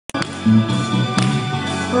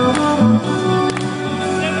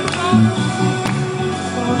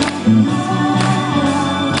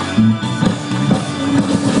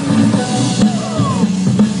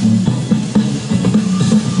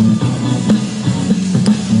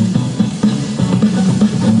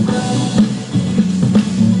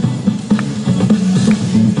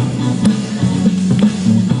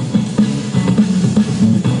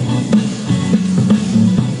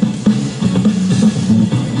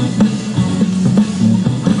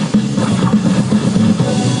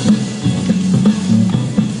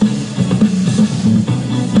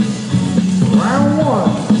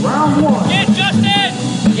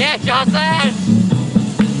Johnson!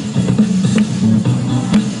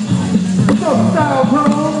 What's up, style,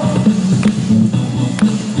 bro?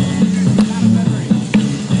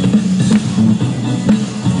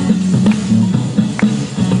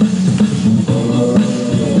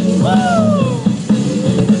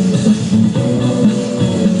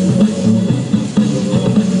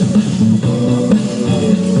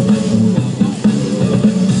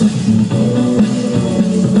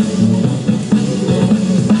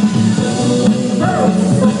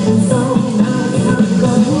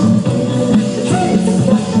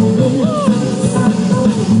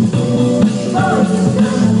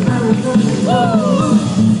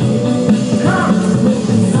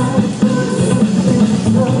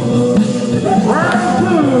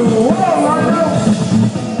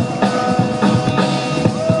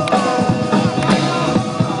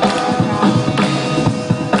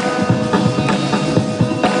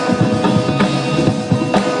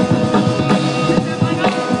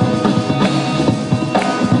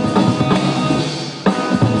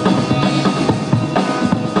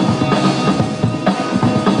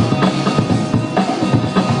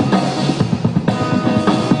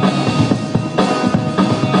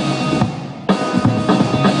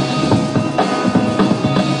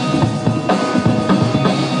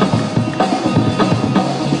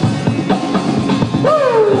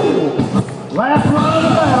 Last round of the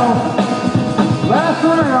battle. Last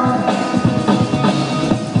round.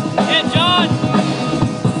 Yeah, John!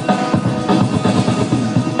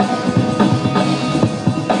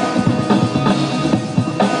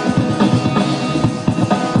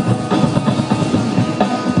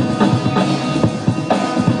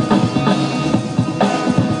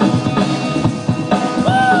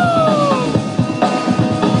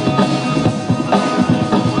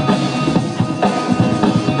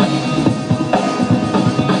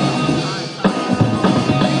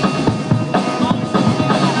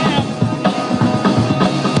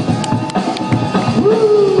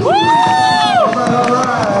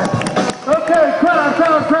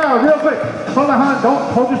 Crowd, real quick. Hold on,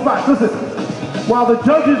 don't hold your spots. Listen, while the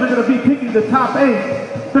judges are going to be picking the top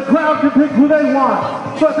 8, the crowd can pick who they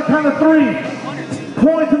want. So at the count of 3,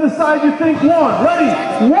 point to the side you think won. Ready?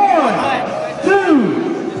 1,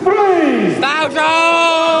 2, 3. Style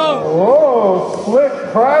Joe! Whoa, slick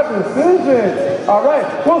crowd decision. All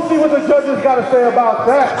right, we'll see what the judges got to say about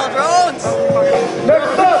that.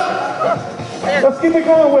 Next up. Let's keep it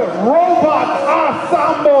going with Robot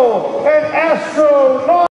Ensemble and Astronaut.